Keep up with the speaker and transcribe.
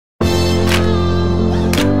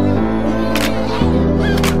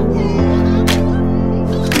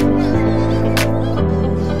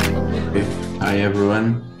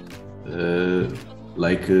everyone.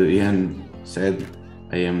 Like Ian said,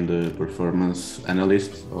 I am the performance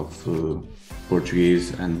analyst of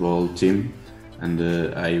Portuguese handball team, and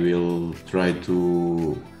I will try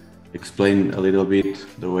to explain a little bit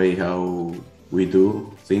the way how we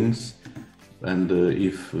do things. And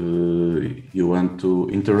if you want to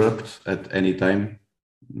interrupt at any time,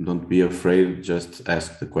 don't be afraid, just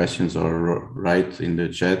ask the questions or write in the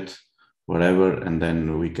chat, whatever, and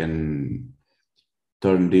then we can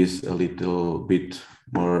turn this a little bit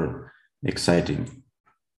more exciting.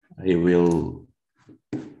 I will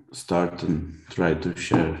start and try to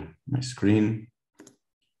share my screen.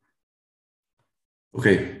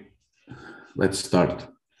 Okay, let's start.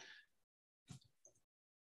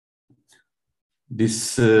 This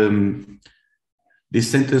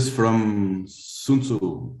sentence from Sun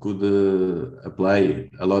Tzu could apply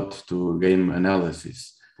a lot to game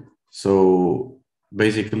analysis. So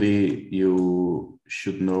basically, you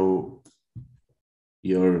should know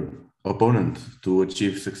your opponent to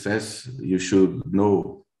achieve success. You should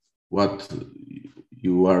know what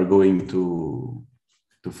you are going to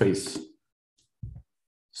face.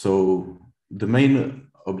 So the main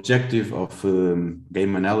objective of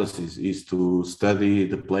game analysis is to study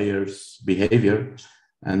the player's behavior,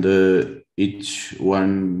 and each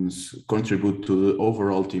one's contribute to the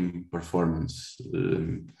overall team performance.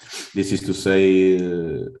 This is to say,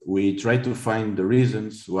 we try to find the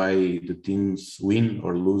reasons why the teams win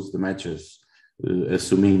or lose the matches,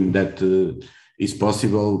 assuming that it's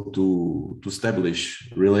possible to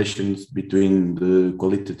establish relations between the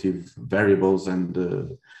qualitative variables and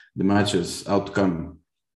the match's outcome.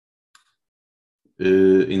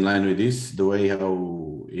 In line with this, the way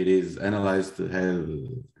how it is analyzed has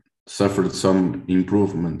suffered some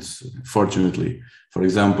improvements, fortunately. For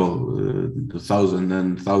example, the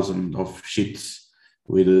thousands of sheets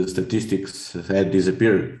with statistics had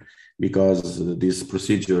disappeared because this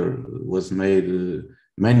procedure was made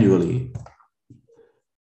manually.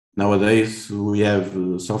 Nowadays, we have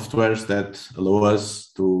softwares that allow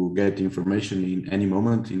us to get information in any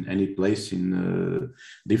moment, in any place, in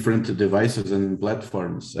different devices and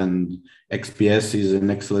platforms. And XPS is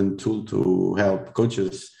an excellent tool to help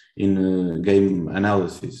coaches in game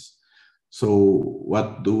analysis. So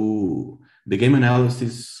what do the game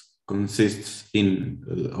analysis consists in?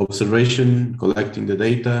 Observation, collecting the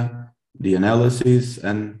data, the analysis,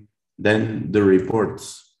 and then the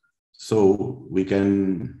reports. So we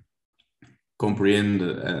can comprehend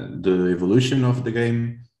the evolution of the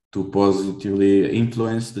game, to positively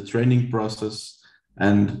influence the training process,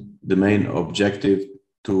 and the main objective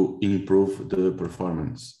to improve the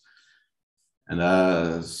performance.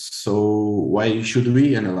 And so why should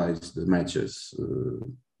we analyze the matches?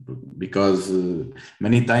 Because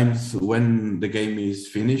many times when the game is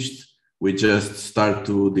finished, we just start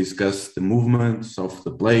to discuss the movements of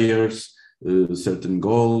the players, certain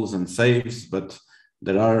goals and saves, but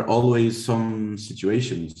there are always some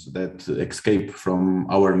situations that escape from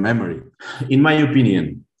our memory. In my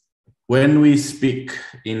opinion, when we speak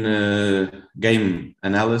in game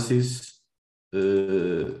analysis,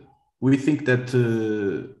 we think that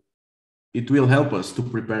it will help us to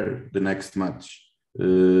prepare the next match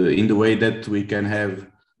in the way that we can have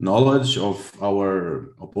knowledge of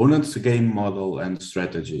our opponent's game model and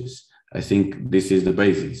strategies. I think this is the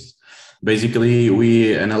basis. Basically,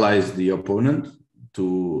 we analyze the opponent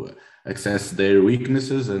to access their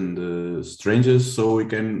weaknesses and strengths, so we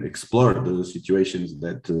can explore the situations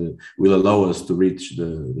that will allow us to reach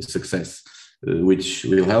the success, which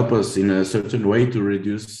will help us in a certain way to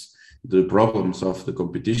reduce the problems of the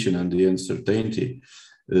competition and the uncertainty.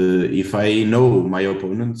 If I know my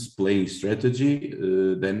opponent's playing strategy,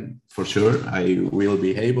 then for sure I will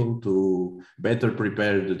be able to better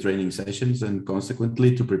prepare the training sessions and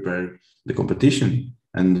consequently to prepare the competition.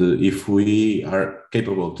 And if we are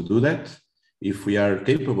capable to do that, if we are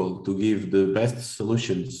capable to give the best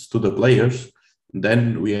solutions to the players,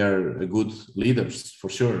 then we are good leaders for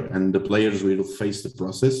sure. And the players will face the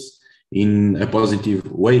process in a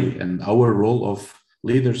positive way. And our role of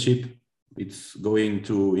leadership, it's going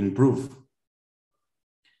to improve.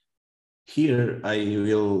 Here, I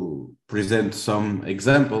will present some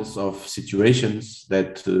examples of situations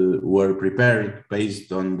that were prepared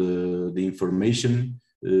based on the information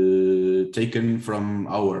taken from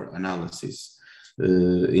our analysis.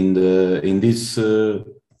 In this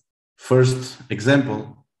first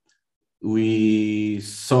example, we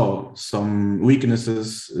saw some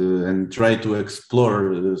weaknesses and tried to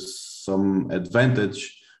explore some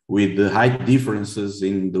advantage with the height differences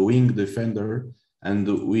in the wing defender, and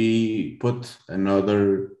we put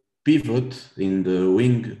another pivot in the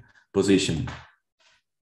wing position.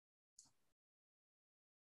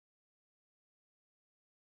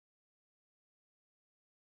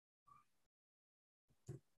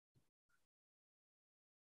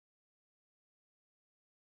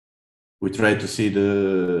 we try to see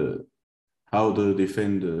how the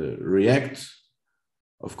defender reacts.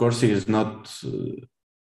 Of course, he is not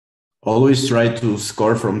always try to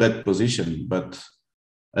score from that position, but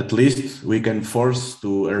at least we can force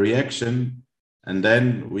to a reaction, and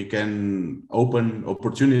then we can open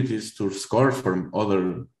opportunities to score from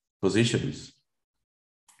other positions.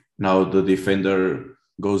 Now the defender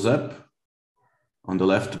goes up on the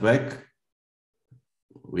left back.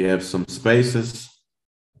 We have some spaces.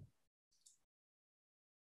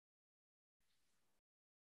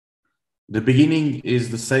 The beginning is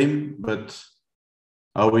the same, but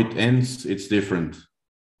how it ends, it's different.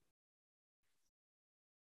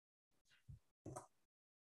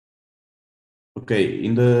 Okay,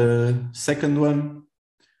 in the second one,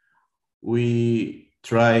 we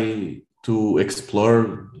try to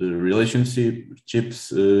explore the relationships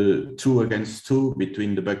 2 against 2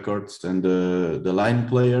 between the backcourts and the line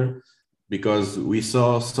player, because we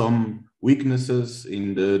saw some weaknesses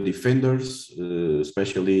in the defenders,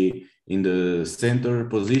 especially in the center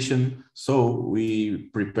position. So we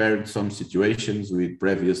prepared some situations with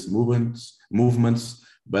previous movements,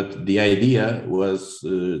 but the idea was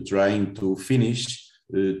trying to finish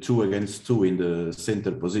 2 against 2 in the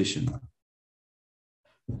center position.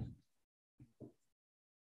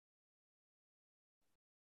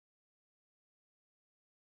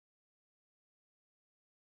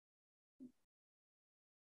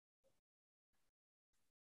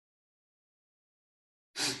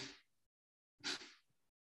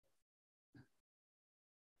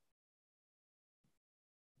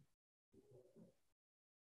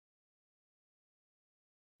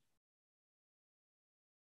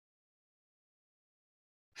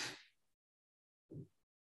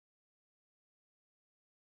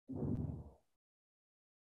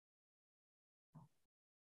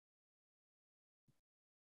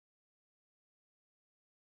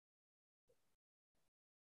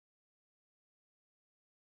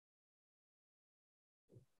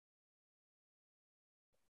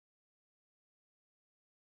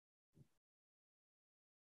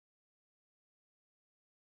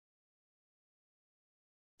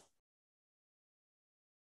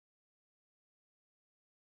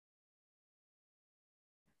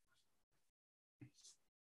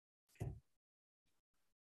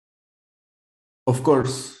 Of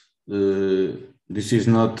course, this is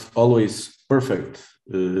not always perfect.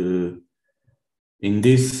 In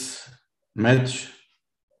this match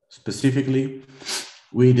specifically,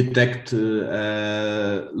 we detect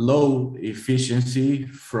low efficiency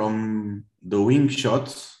from the wing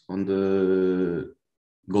shots on the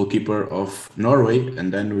goalkeeper of Norway,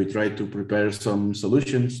 and then we try to prepare some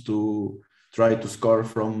solutions to try to score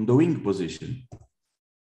from the wing position.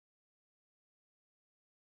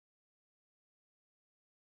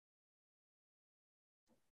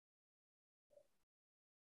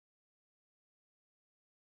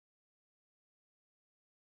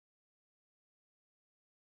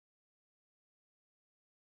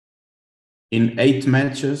 In 8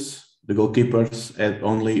 matches, the goalkeepers had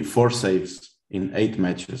only 4 saves in 8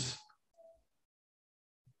 matches.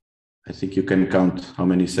 I think you can count how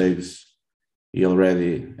many saves he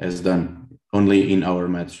already has done, only in our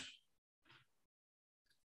match.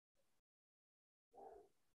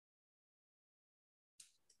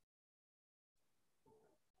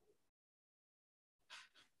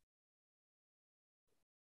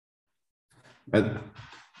 But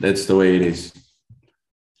that's the way it is.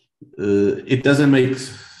 It doesn't make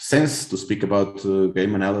sense to speak about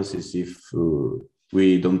game analysis if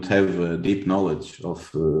we don't have a deep knowledge of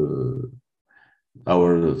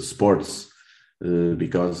our sports,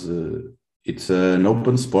 because it's an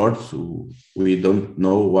open sport. So we don't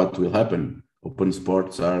know what will happen. Open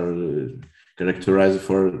sports are characterized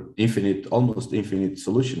for almost infinite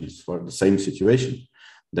solutions for the same situation.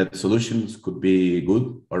 That solutions could be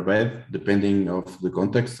good or bad depending of the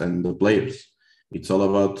context and the players. It's all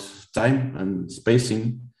about time and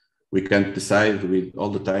spacing. We can't decide with all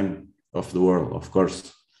the time of the world, of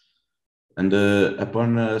course. And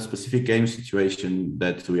upon a specific game situation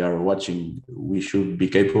that we are watching, we should be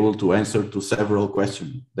capable to answer to several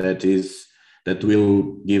questions. That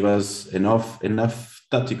will give us enough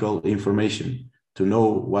tactical information to know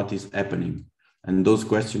what is happening. And those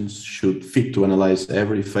questions should fit to analyze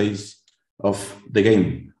every phase of the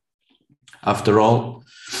game. After all,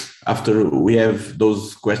 after we have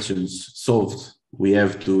those questions solved, we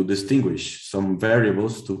have to distinguish some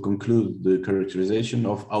variables to conclude the characterization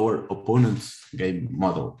of our opponent's game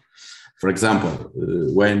model. For example,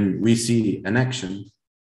 when we see an action,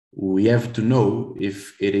 we have to know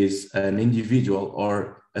if it is an individual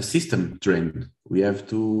or a system trend. We have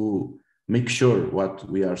to make sure what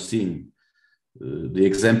we are seeing. The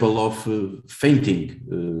example of feinting,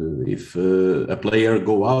 if a player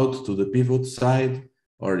go out to the pivot side,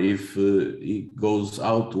 or if he goes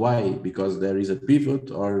out wide because there is a pivot,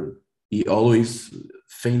 or he always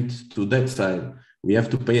feint to that side. We have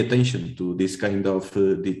to pay attention to this kind of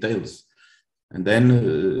details. And then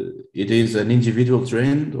it is an individual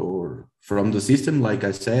trend or from the system, like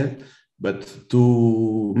I said, but to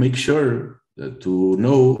make sure to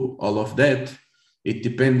know all of that, it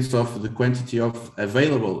depends of the quantity of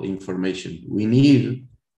available information. We need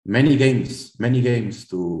many games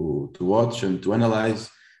to watch and to analyze,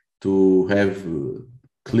 to have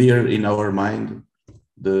clear in our mind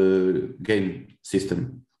the game system.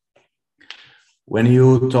 When you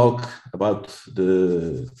talk about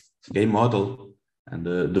the game model, and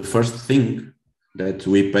the first thing that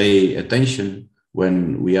we pay attention when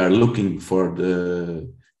we are looking for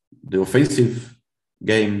the offensive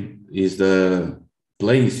game is the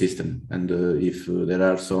playing system, and if there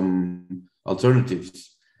are some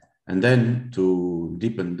alternatives. And then to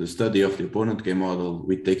deepen the study of the opponent game model,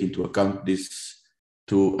 we take into account these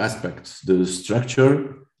two aspects, the structure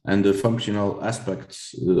and the functional aspects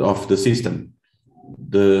of the system.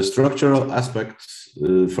 The structural aspects,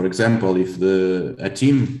 for example, if a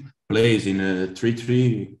team plays in a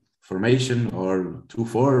 3-3 formation or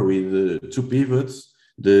 2-4 with two pivots,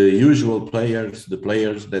 the usual players, the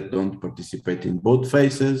players that don't participate in both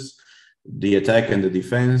phases, the attack and the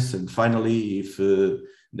defense, and finally, if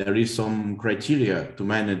there is some criteria to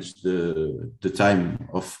manage the time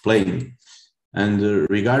of playing. And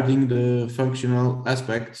regarding the functional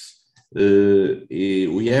aspects,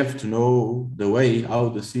 we have to know the way how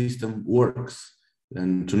the system works,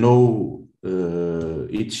 and to know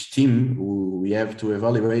each team, we have to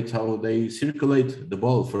evaluate how they circulate the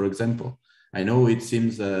ball, for example. I know it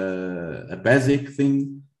seems a basic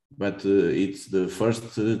thing, but it's the first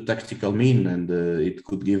tactical mean, and it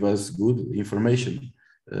could give us good information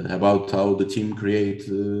about how the team create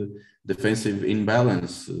defensive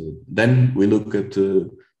imbalance. Then we look at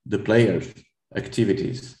the players'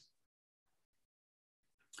 activities.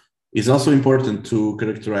 It's also important to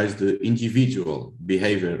characterize the individual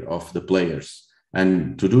behavior of the players.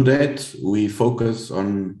 And to do that, we focus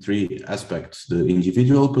on three aspects: the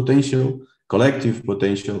individual potential, collective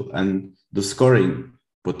potential, and the scoring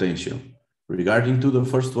potential. Regarding to the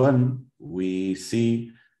first one, we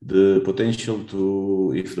see the potential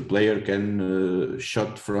to, if the player can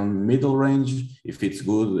shot from middle range, if it's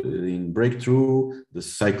good in breakthrough, the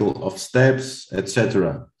cycle of steps,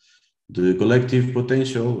 etc. The collective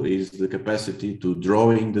potential is the capacity to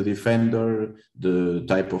drawing the defender, the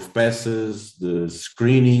type of passes, the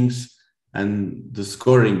screenings, and the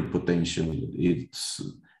scoring potential. It's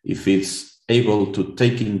if it's able to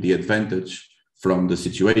taking the advantage from the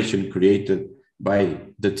situation created by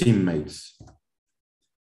the teammates.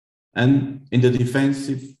 And in the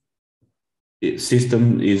defensive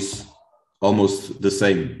system is almost the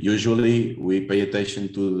same. Usually we pay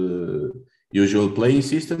attention to the usual playing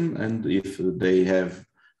system, and if they have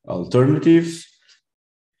alternatives.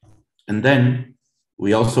 And then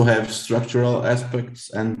we also have structural aspects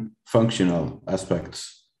and functional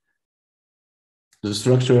aspects. The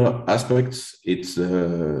structural aspects, it's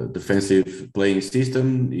a defensive playing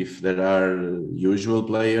system. If there are usual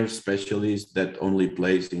players, specialists that only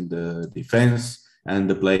plays in the defense, and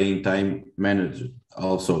the playing time manager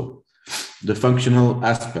also. The functional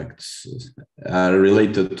aspects are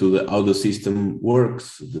related to how the system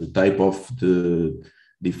works, the type of the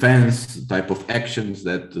defense, type of actions,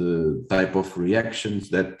 that type of reactions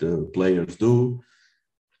that players do.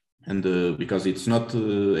 And because it's not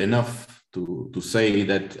enough to say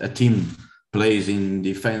that a team plays in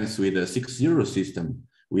defense with a 6-0 system,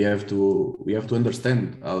 we have to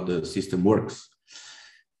understand how the system works.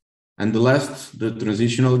 And the last, the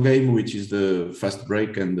transitional game, which is the fast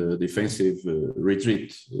break and the defensive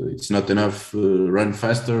retreat. It's not enough run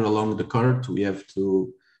faster along the court. We have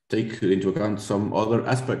to take into account some other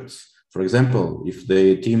aspects. For example, if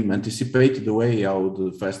the team anticipate the way how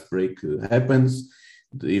the fast break happens,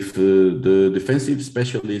 if the defensive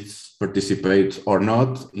specialists participate or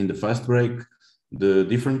not in the fast break, the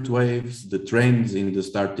different waves, the trends in the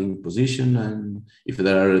starting position, and if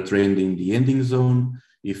there are a trend in the ending zone,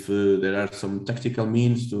 if there are some tactical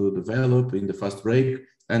means to develop in the fast break,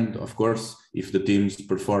 and of course, if the teams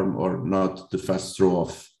perform or not the fast throw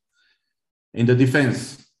off. In the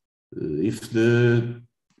defense,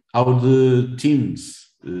 how the teams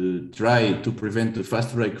try to prevent the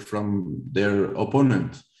fast break from their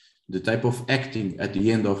opponent, the type of acting at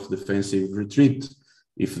the end of defensive retreat,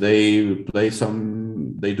 if they play some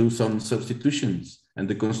they do some substitutions and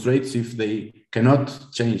the constraints if they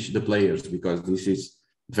cannot change the players, because this is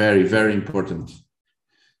very, very important.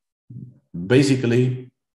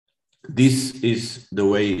 Basically, this is the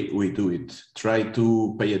way we do it. Try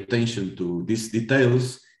to pay attention to these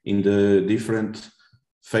details in the different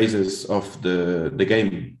phases of the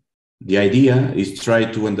game. The idea is try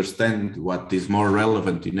to understand what is more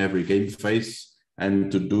relevant in every game phase,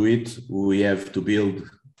 and to do it, we have to build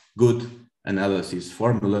good analysis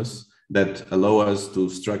formulas that allow us to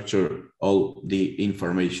structure all the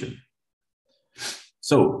information.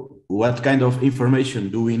 So, what kind of information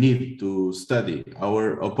do we need to study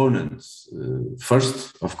our opponents?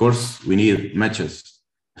 First, of course, we need matches,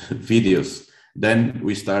 videos. Then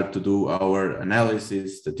we start to do our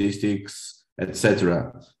analysis, statistics,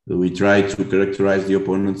 etc. We try to characterize the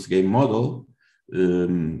opponent's game model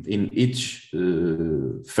in each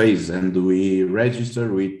phase, and we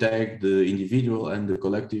register, we tag the individual and the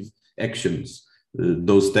collective actions.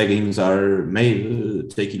 Those taggings are made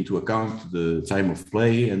take into account the time of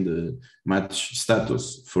play and the match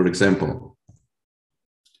status, for example.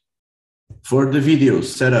 For the video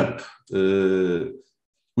setup,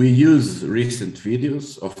 we use recent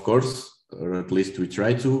videos, of course, or at least we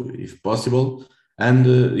try to, if possible, and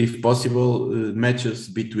if possible, matches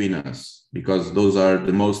between us, because those are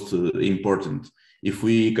the most important. If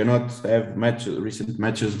we cannot have recent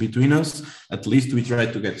matches between us, at least we try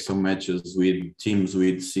to get some matches with teams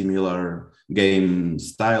with similar game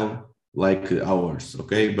style like ours,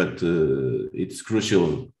 okay? But it's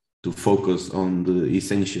crucial to focus on the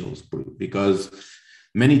essentials, because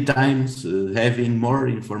many times having more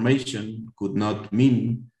information could not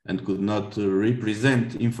mean and could not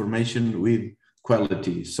represent information with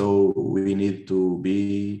quality. So we need to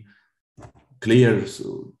be clear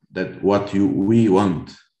that what we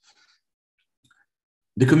want.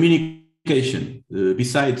 The communication,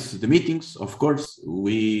 besides the meetings, of course,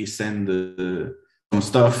 we send some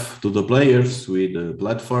stuff to the players with the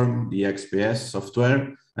platform, the XPS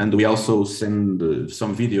software, and we also send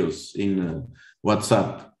some videos in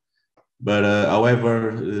WhatsApp. But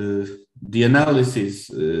however, the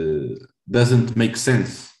analysis doesn't make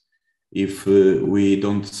sense if we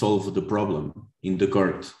don't solve the problem in the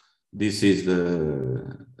court. This is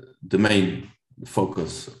the main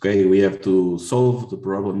focus, okay? We have to solve the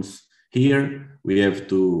problems here. We have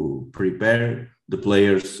to prepare the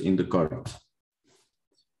players in the court.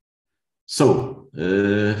 So,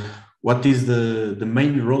 what is the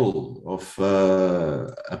main role of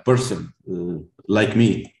a person like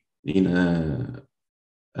me in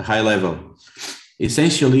a high level?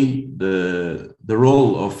 Essentially, the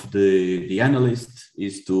role of the analyst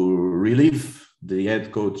is to relieve the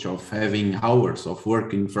head coach of having hours of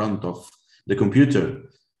work in front of the computer,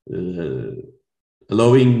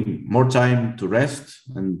 allowing more time to rest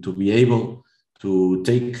and to be able to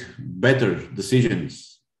take better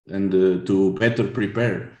decisions and to better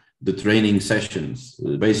prepare the training sessions.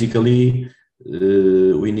 Basically,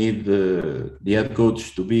 we need the head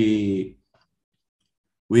coach to be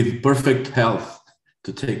with perfect health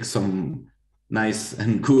to take some nice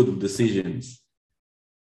and good decisions.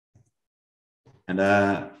 And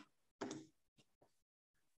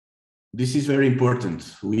this is very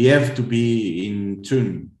important. We have to be in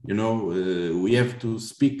tune, you know, we have to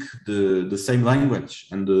speak the same language,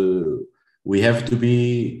 and we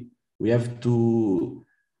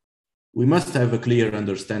must have a clear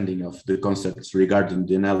understanding of the concepts regarding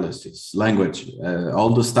the analysis language.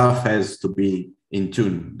 All the stuff has to be in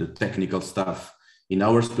tune, the technical stuff. In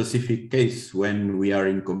our specific case, when we are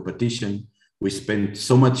in competition, we spend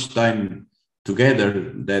so much time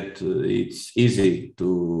together that it's easy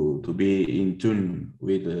to be in tune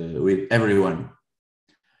with everyone.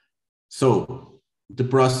 So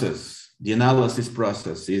the analysis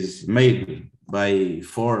process is made by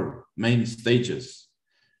 4 main stages.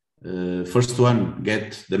 First one,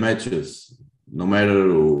 get the matches, no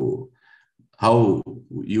matter how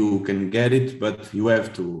you can get it, but you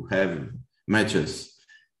have to have matches.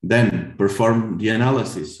 Then perform the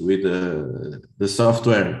analysis with the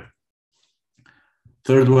software.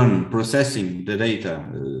 Third one, processing the data,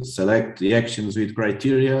 select the actions with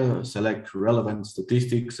criteria, select relevant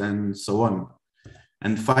statistics, and so on.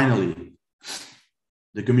 And finally,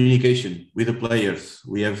 the communication with the players.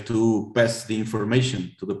 We have to pass the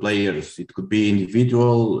information to the players. It could be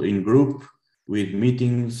individual, in group, with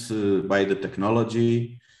meetings by the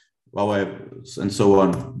technology, and so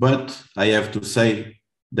on. But I have to say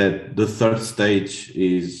that the third stage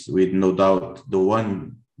is, with no doubt, the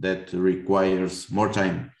one that requires more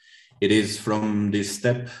time. It is from this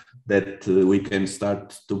step that we can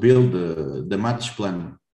start to build the match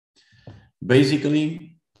plan.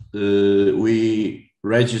 Basically, we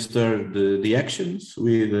register the actions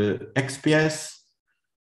with XPS.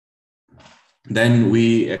 Then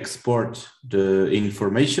we export the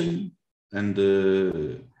information and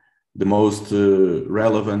the most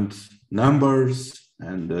relevant numbers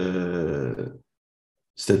and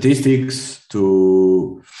statistics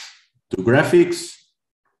to graphics.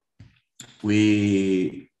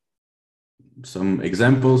 Some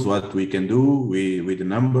examples what we can do with the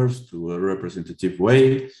numbers to a representative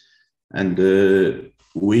way, and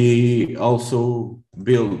we also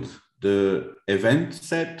build the event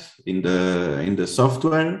set in the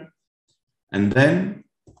software, and then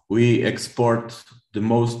we export the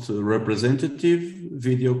most representative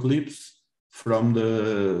video clips from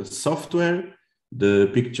the software, the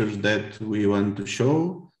pictures that we want to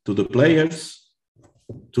show to the players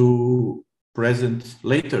to present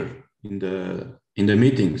later in the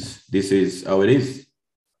meetings. This is how it is.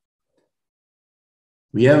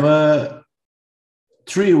 We have a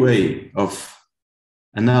three-way of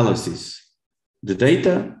analysis: the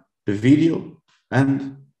data, the video,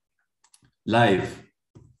 and live.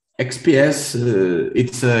 XPS,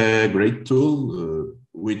 it's a great tool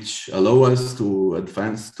which allows us to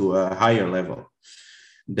advance to a higher level.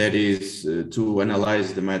 That is to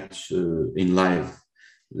analyze the match in live.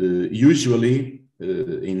 Usually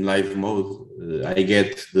in live mode, I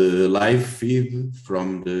get the live feed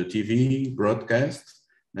from the TV broadcast,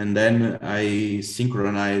 and then I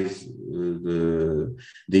synchronize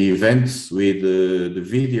the events with the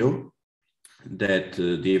video, that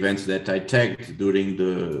the events that I tagged during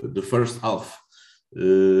the first half.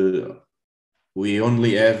 We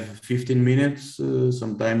only have 15 minutes,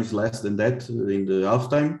 sometimes less than that in the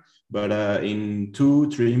halftime, but in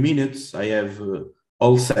 2-3 minutes I have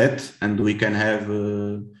all set, and we can have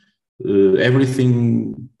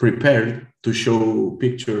everything prepared to show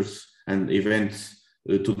pictures and events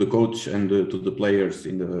to the coach and to the players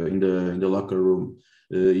in the locker room.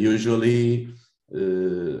 Usually,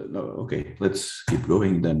 no, okay, let's keep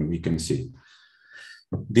going, then we can see.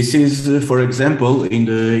 This is, for example, in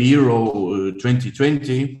the Euro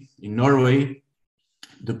 2020 in Norway,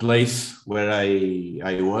 the place where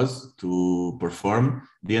I was to perform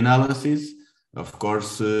the analysis. Of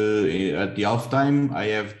course, at the halftime, I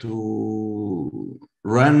have to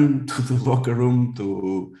run to the locker room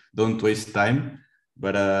to don't waste time.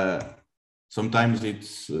 But sometimes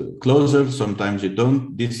it's closer, sometimes it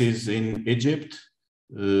don't. This is in Egypt,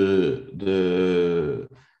 the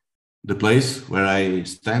place where I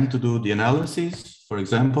stand to do the analysis, for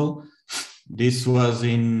example. This was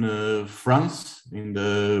in France, in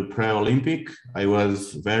the pre-Olympic. I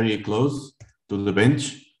was very close to the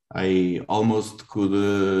bench. I almost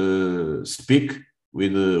could speak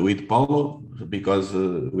with Paulo because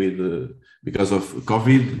of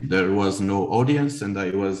COVID, there was no audience, and I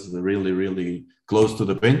was really close to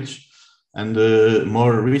the bench. And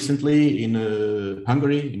more recently in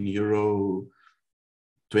Hungary, in Euro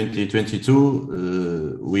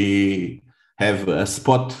 2022, we have a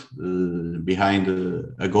spot behind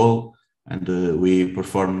a goal, and we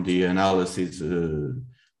perform the analysis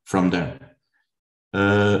from there.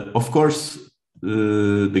 Of course,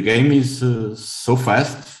 the game is so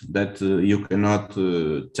fast that you cannot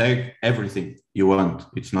tag everything you want.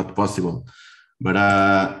 It's not possible. But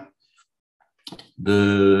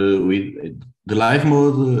with the live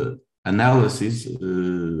mode analysis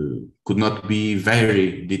could not be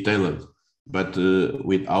very detailed. But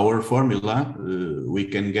with our formula, we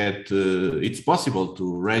can get, it's possible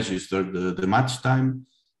to register the match time,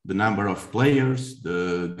 the number of players,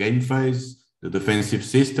 the game phase, the defensive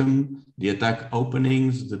system, the attack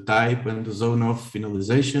openings, the type and the zone of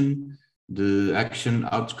finalization, the action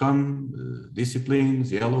outcome,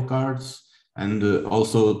 disciplines, yellow cards, and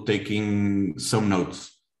also taking some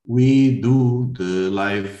notes. We do the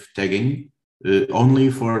live tagging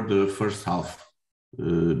only for the first half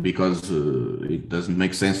because it doesn't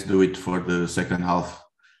make sense to do it for the second half.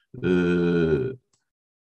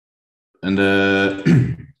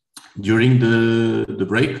 During the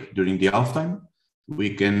break, during the halftime,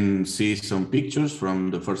 we can see some pictures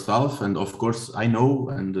from the first half. And of course, I know,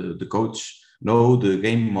 and the coach know the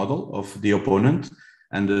game model of the opponent.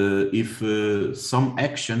 And if some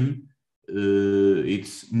action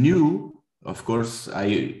it's new, of course,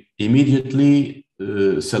 I immediately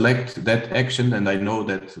select that action, and I know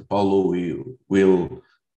that Paulo will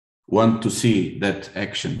want to see that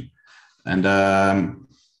action. And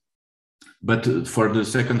but for the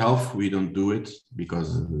second half, we don't do it,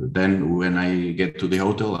 because then when I get to the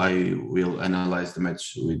hotel, I will analyze the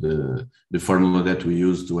match with the formula that we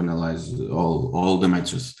use to analyze all the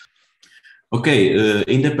matches. Okay,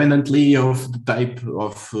 independently of the type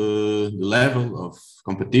of the level of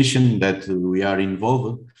competition that we are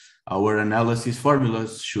involved, our analysis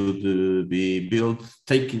formulas should be built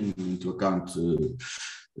taking into account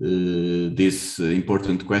this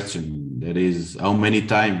important question. That is, how many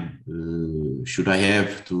time should I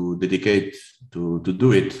have to dedicate to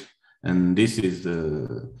do it? And this is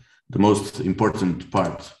the most important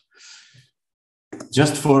part.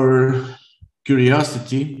 Just for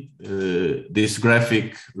curiosity, this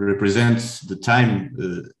graphic represents the time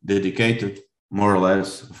dedicated, more or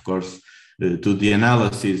less, of course, to the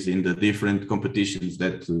analysis in the different competitions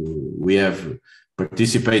that we have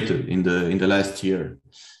participated in the last year.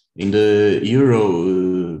 In the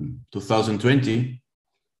Euro 2020,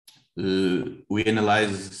 we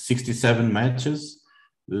analyzed 67 matches,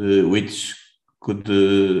 which could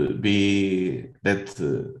be that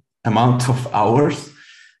amount of hours.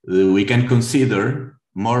 We can consider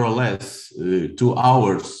more or less 2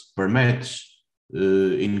 hours per match,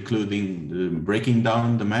 including breaking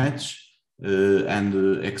down the match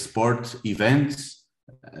and export events,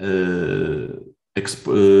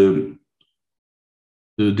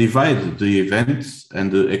 divide the events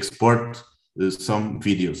and export some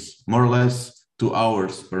videos, more or less 2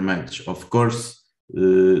 hours per match. Of course,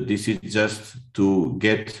 this is just to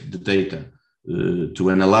get the data.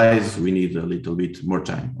 To analyze, we need a little bit more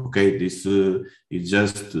time. Okay, this is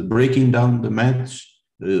just breaking down the match,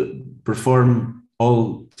 perform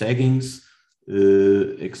all taggings,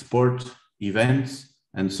 export events,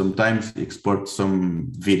 and sometimes export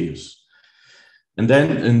some videos. And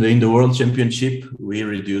then in the World Championship, we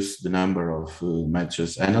reduced the number of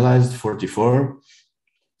matches analyzed, 44.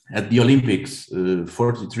 At the Olympics,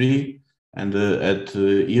 43. And at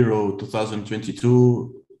Euro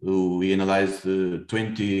 2022, we analyzed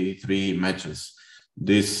 23 matches.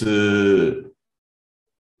 This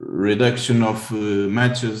reduction of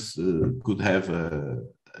matches could have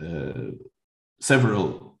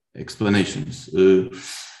several explanations.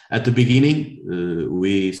 At the beginning,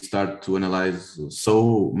 we start to analyze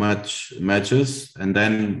so much matches, and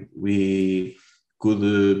then we could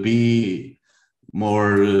be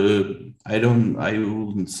more, I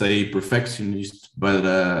wouldn't say perfectionist,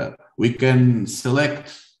 but we can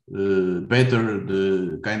select better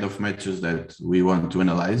the kind of matches that we want to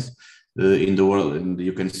analyze in the world. And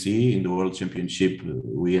you can see in the World Championship,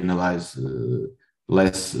 we analyze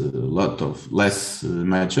less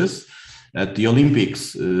matches. At the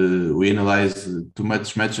Olympics, we analyze too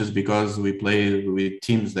much matches because we play with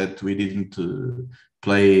teams that we didn't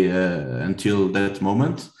play until that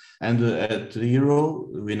moment. And at the Euro,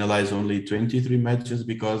 we analyze only 23 matches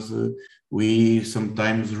because we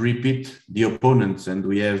sometimes repeat the opponents, and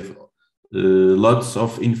we have lots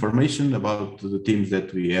of information about the teams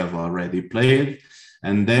that we have already played.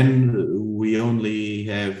 And then we only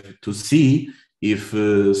have to see if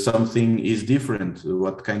something is different,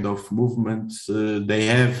 what kind of movements they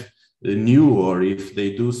have new, or if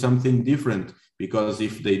they do something different. Because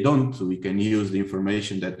if they don't, we can use the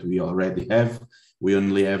information that we already have. We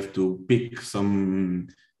only have to pick some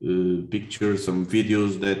pictures, some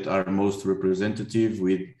videos that are most representative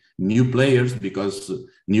with new players, because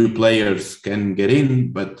new players can get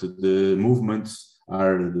in, but the movements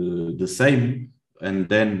are the same, and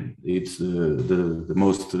then it's the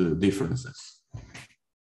most differences.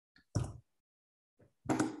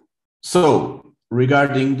 So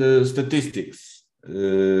regarding the statistics,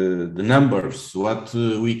 the numbers, what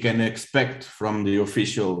we can expect from the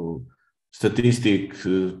official statistic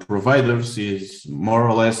providers is more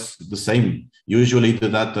or less the same. Usually the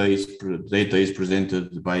data is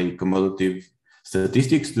presented by cumulative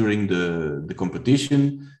statistics during the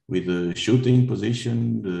competition, with the shooting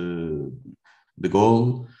position, the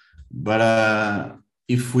goal. But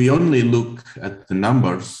if we only look at the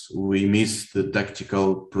numbers, we miss the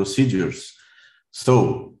tactical procedures.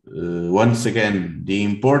 So once again, the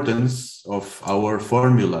importance of our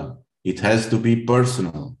formula: it has to be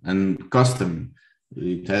personal and custom.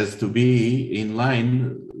 It has to be in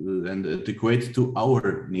line and adequate to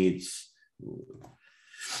our needs.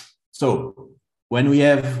 So when we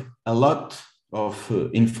have a lot of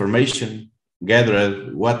information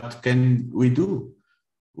gathered, what can we do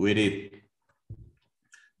with it?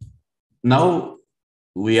 Now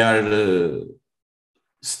we are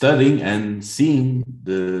studying and seeing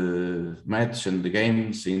the match and the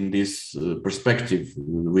games in this perspective,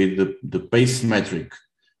 with the pace metric,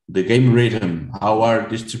 the game rhythm, how are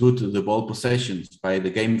distributed the ball possessions by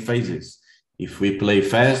the game phases, if we play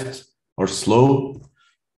fast or slow,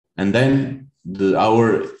 and then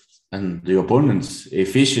our and the opponent's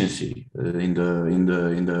efficiency in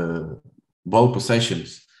the ball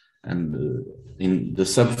possessions. and in the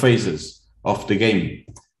subphases of the game.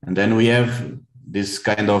 And then we have this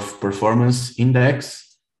kind of performance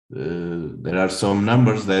index. There are some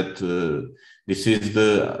numbers that this is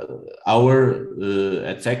our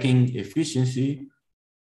attacking efficiency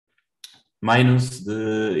minus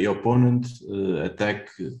the opponent attack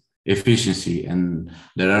efficiency. And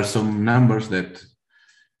there are some numbers that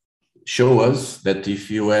show us that if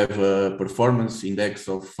you have a performance index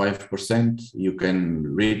of 5%, you can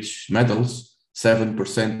reach medals.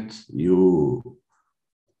 7%, you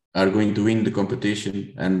are going to win the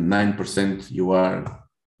competition, and 9% you are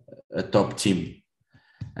a top team.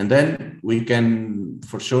 And then we can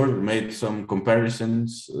for sure make some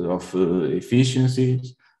comparisons of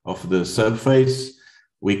efficiencies of the subphase.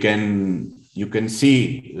 You can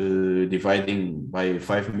see dividing by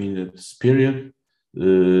 5 minutes period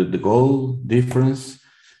the goal difference.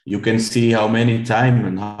 You can see how many time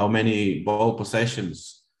and how many ball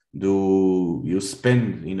possessions do you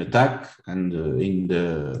spend in attack and in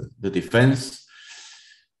the defense.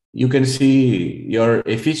 You can see your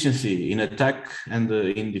efficiency in attack and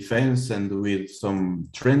in defense, and with some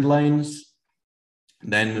trend lines.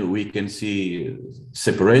 Then we can see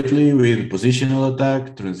separately with positional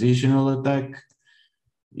attack, transitional attack.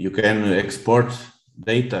 You can export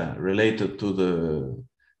data related to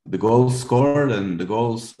the goals scored and the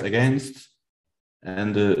goals against,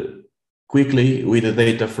 and quickly with the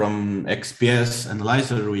data from XPS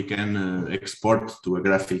Analyzer, we can export to a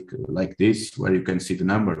graphic like this, where you can see the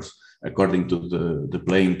numbers according to the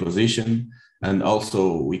playing position, and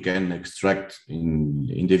also we can extract in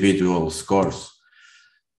individual scores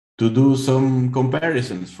to do some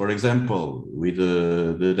comparisons. For example, with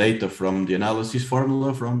the data from the analysis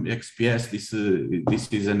formula from XPS, this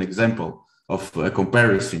is an example of a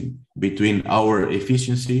comparison between our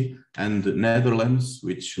efficiency and Netherlands,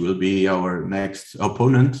 which will be our next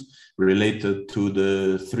opponent, related to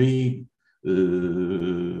the three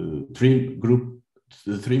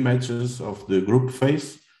matches of the group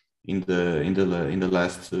phase in the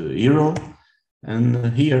last Euro,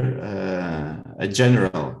 and here a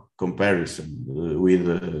general comparison with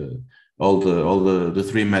all the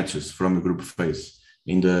three matches from the group phase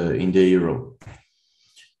in the Euro.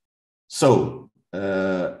 So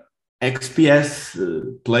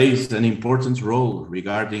XPS plays an important role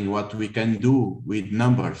regarding what we can do with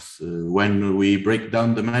numbers. When we break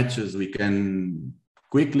down the matches, we can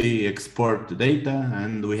quickly export the data,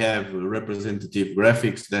 and we have representative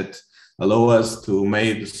graphics that allow us to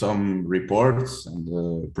make some reports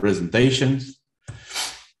and presentations.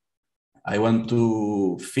 I want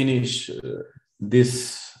to finish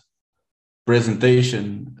this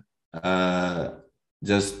presentation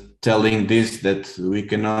just telling this, that we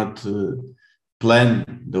cannot plan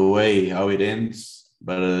the way how it ends,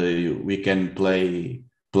 but we can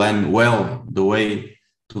plan well the way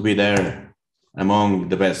to be there among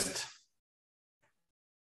the best.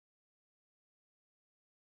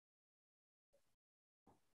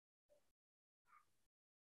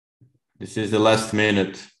 This is the last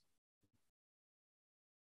minute.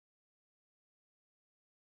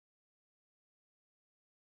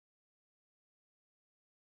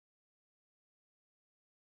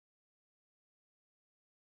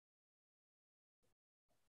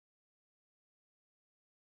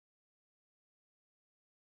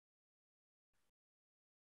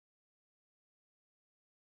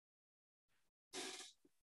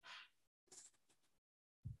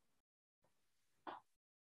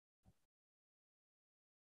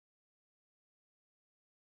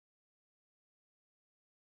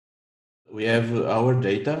 We have our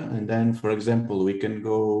data, and then, for example, we can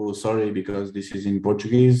go, sorry, because this is in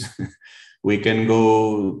Portuguese, we can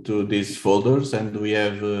go to these folders, and we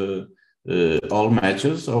have all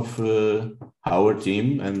matches of our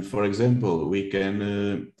team. And for example, we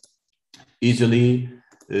can easily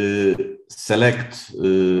select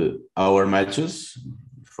our matches,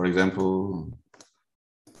 for example,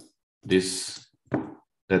 this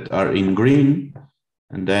that are in green,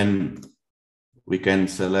 and then we can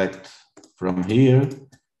select from here,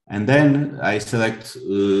 and then I select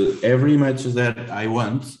every match that I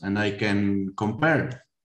want, and I can compare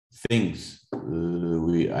things.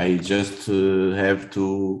 I just have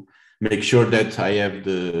to make sure that I have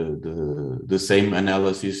the same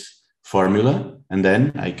analysis formula, and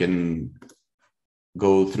then I can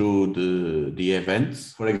go through the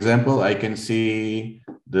events. For example, I can see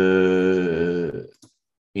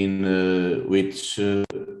which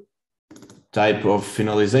type of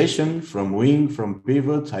finalization, from wing, from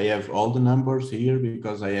pivot. I have all the numbers here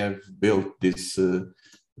because I have built this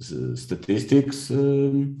statistics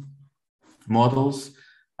models.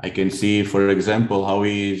 I can see, for example, how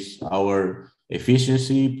is our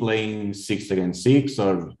efficiency playing 6 against 6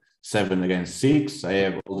 or 7 against 6. I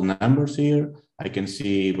have all the numbers here. I can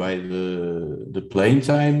see by the playing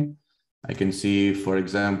time. I can see, for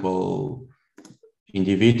example,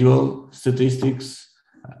 individual statistics.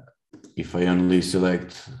 If I only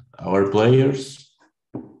select our players,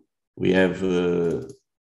 we have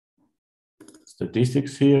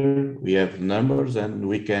statistics here, we have numbers, and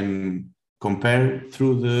we can compare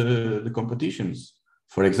through the competitions,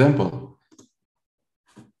 for example.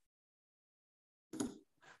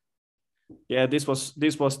 Yeah, this was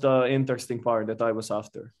the interesting part that I was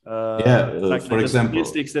after. For example,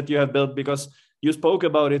 statistics that you have built, because you spoke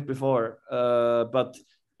about it before, but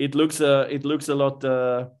it looks a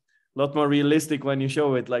lot more realistic when you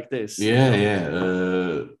show it like this.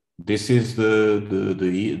 This is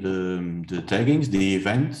the taggings, the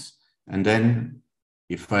events, and then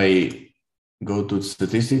if I go to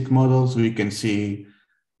statistic models, we can see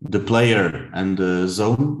the player and the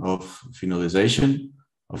zone of finalization.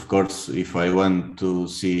 Of course, if I want to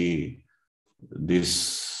see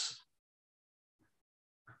this,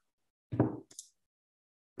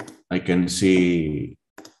 I can see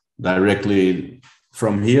directly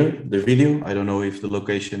from here the video. I don't know if the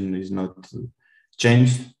location is not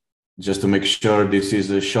changed. Just to make sure, this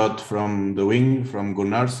is a shot from the wing from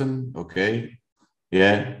Gunnarsson. Okay,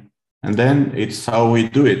 yeah. And then it's how we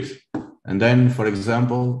do it. And then, for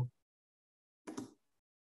example,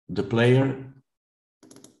 the player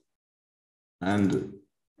and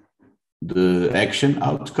the action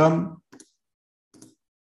outcome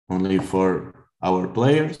only for our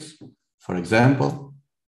players. For example,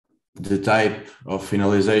 the type of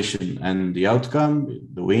finalization and the outcome,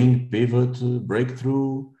 the wing, pivot,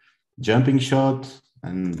 breakthrough, jumping shot,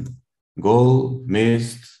 and goal,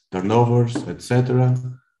 missed, turnovers, etc.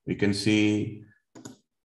 We can see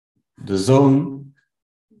the zone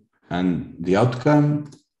and the outcome.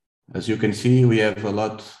 As you can see, we have a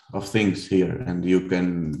lot of things here, and you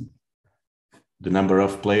can, the number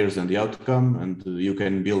of players and the outcome, and you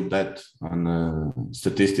can build that on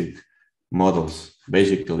statistic models.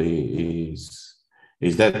 Basically,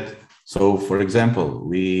 is that. So, for example,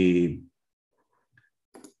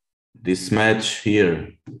 this match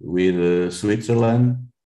here with Switzerland,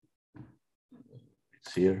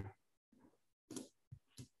 it's here.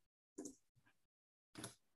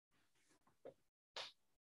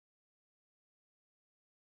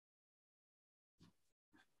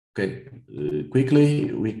 Okay,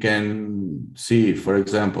 quickly we can see, for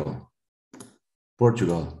example,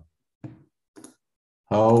 Portugal.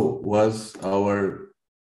 How was our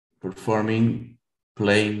performing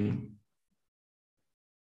playing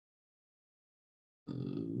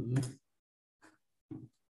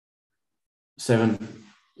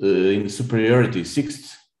in superiority,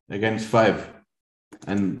 6 against 5,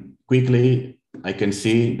 and quickly I can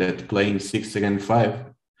see that playing 6 against 5,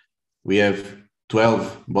 we have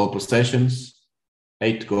 12 ball possessions,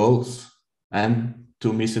 8 goals, and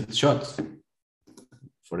 2 missed shots.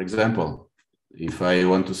 For example, if I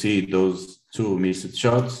want to see those 2 missed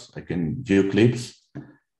shots, I can view clips.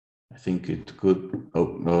 I think it could,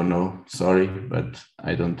 oh no, sorry, but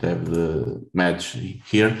I don't have the match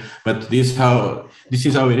here. But this is how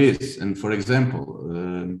it is. And for example,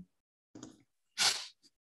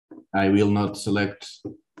 I will select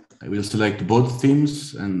both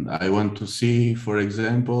teams, and I want to see, for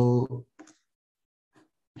example,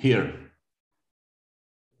 here,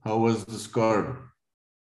 how was the score?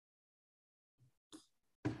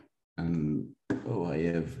 And I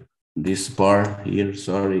have this bar here,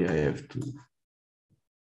 sorry, I have to.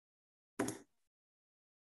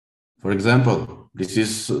 For example, this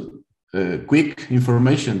is quick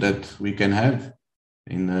information that we can have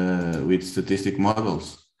in with statistic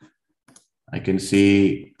models. I can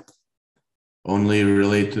see only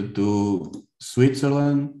related to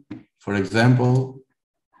Switzerland, for example.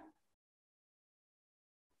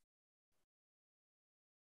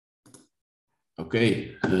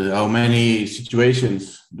 Okay, how many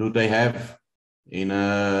situations do they have in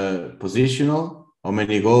a positional? How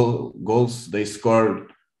many goals they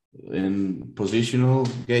scored in positional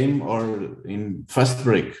game or in fast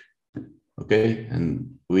break? Okay,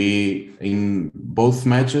 and we, in both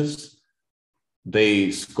matches, they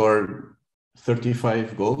scored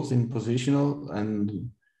 35 goals in positional and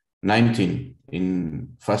 19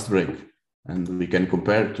 in fast break. And we can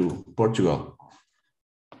compare to Portugal.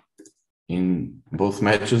 In both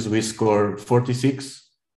matches, we score 46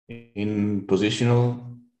 in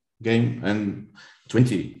positional game and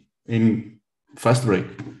 20 in fast break.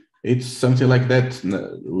 It's something like that.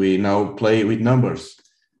 We now play with numbers.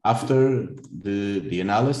 after the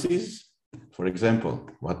analysis, for example,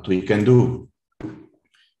 what we can do.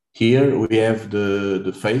 Here we have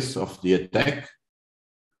the phase of the attack.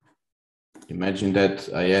 Imagine that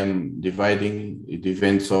I am dividing the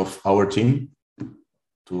events of our team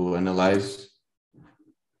to analyze,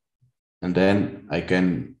 and then I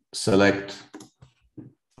can select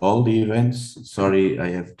all the events. Sorry, I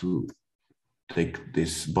have to take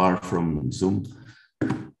this bar from Zoom.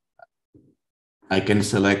 I can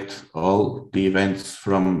select all the events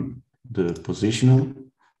from the positional,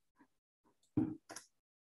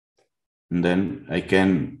 and then I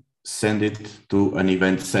can send it to an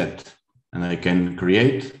event set, and I can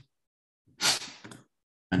create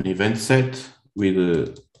an event set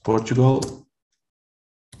with Portugal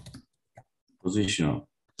positional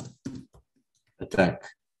attack.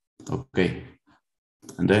 Okay,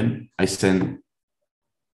 and then I send.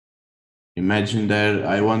 Imagine that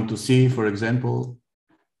I want to see, for example,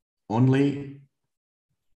 only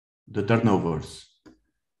the turnovers.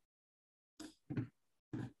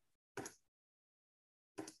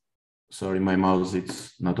 Sorry, my mouse,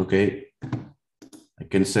 it's not okay. I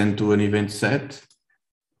can send to an event set,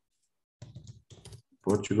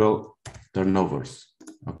 Portugal turnovers,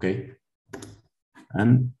 okay?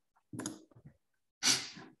 And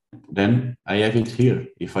then I have it here.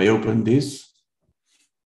 If I open this,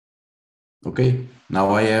 okay,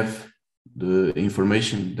 now I have the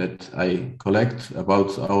information that I collect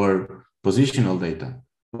about our positional data.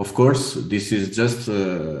 Of course, this is just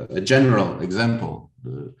a general example.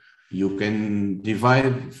 You can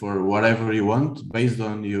divide for whatever you want based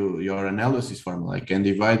on your analysis formula. I can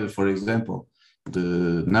divide, for example,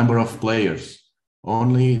 the number of players,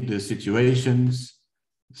 only the situations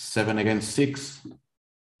 7 against 6,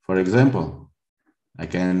 for example. I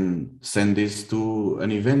can send this to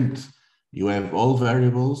an event. You have all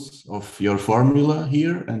variables of your formula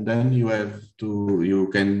here, and then you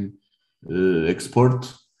can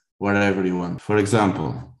export whatever you want. For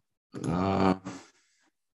example, I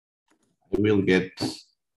will get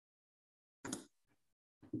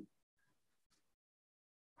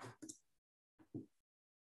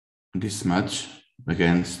this match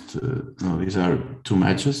against, no, these are 2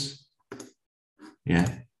 matches. Yeah.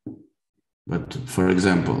 But for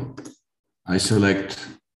example, I select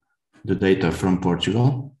the data from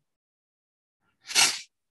Portugal.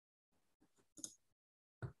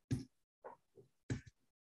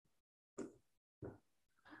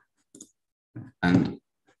 And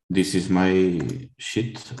this is my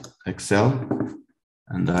sheet Excel,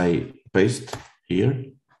 and I paste here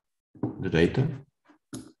the data.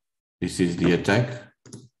 This is the attack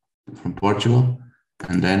from Portugal,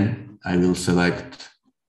 and then I will select.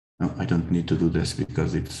 No, I don't need to do this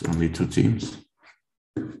because it's only 2 teams.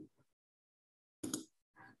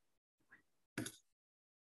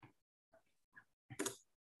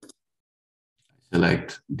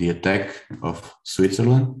 Select the attack of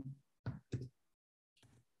Switzerland.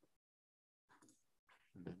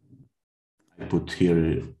 I put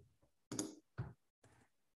here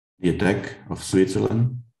the attack of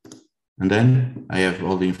Switzerland, and then I have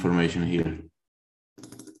all the information here.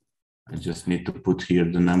 I just need to put here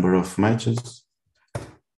the number of matches,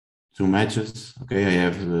 2 matches. Okay, I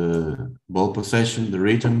have the ball possession, the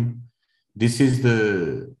rhythm. This is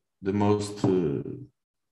the most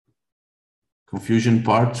confusion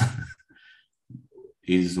part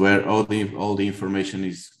is where all the information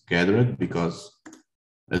is gathered, because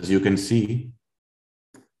as you can see,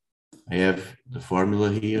 I have the formula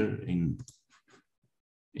here in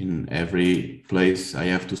every place. I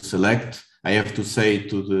have to select. I have to say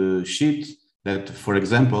to the sheet that, for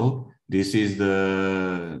example, this is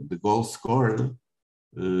the goal scored,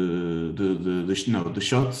 the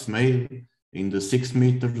shots made in the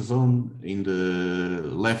 6-meter zone in the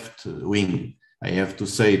left wing. I have to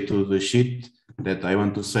say to the sheet that I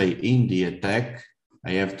want to say in the attack.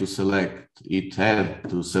 I have to select. It had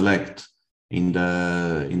to select in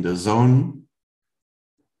the zone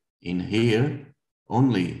in here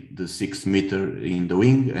only the 6-meter in the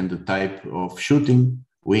wing and the type of shooting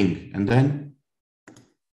wing, and then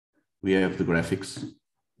we have the graphics.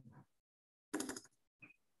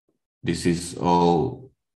 This is all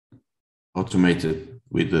automated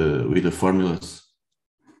with the formulas.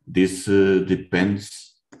 This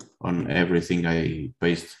depends on everything I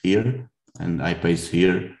paste here, and I paste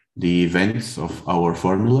here the events of our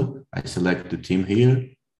formula. I select the team here,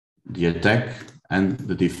 the attack and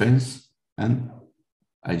the defense, and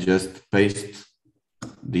I just paste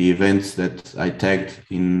the events that I tagged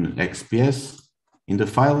in XPS in the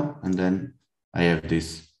file, and then I have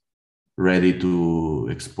this ready to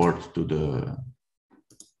export to the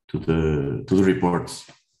reports.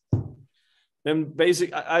 Then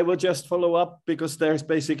I will just follow up, because there's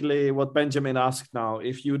basically what Benjamin asked now.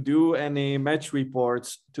 If you do any match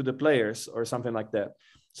reports to the players or something like that.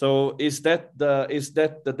 So is that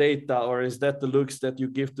the data, or is that the looks that you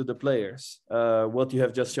give to the players? What you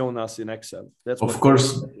have just shown us in Excel. That's of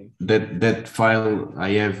course that file,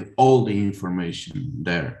 I have all the information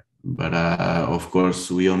there, but of course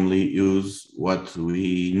we only use what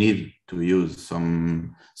we need to use,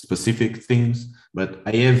 some specific things, but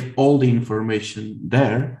I have all the information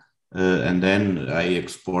there. And then I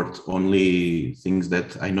export only things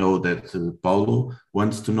that I know that Paulo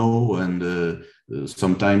wants to know, and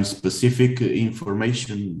sometimes specific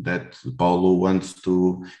information that Paulo wants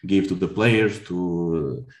to give to the players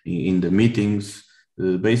in the meetings.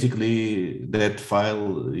 Basically, that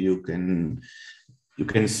file you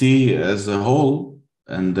can see as a whole,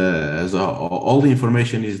 and all the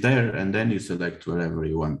information is there, and then you select whatever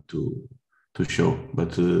you want to show.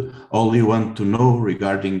 But all you want to know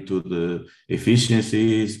regarding to the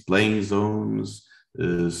efficiencies, playing zones,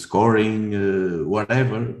 scoring,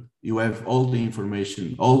 whatever, you have all the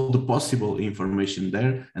information, all the possible information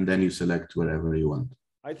there, and then you select whatever you want.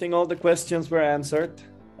 I think all the questions were answered.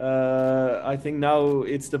 I think now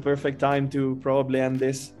it's the perfect time to probably end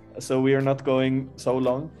this, so we are not going so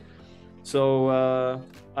long. So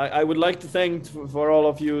I would like to thank for all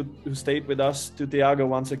of you who stayed with us, to Tiago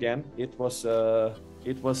once again. It was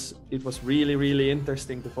really, really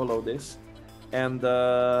interesting to follow this, and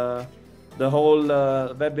the whole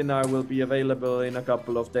webinar will be available in a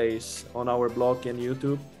couple of days on our blog and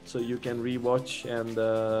YouTube, so you can rewatch and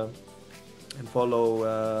follow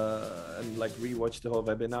and like rewatch the whole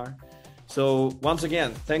webinar. So once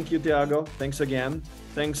again, thank you, Tiago. Thanks again.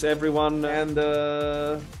 Thanks everyone, and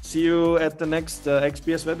see you at the next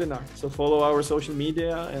XPS webinar. So follow our social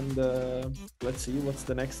media, and let's see what's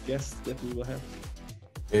the next guest that we will have.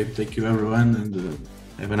 Okay, thank you everyone, and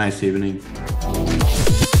have a nice evening.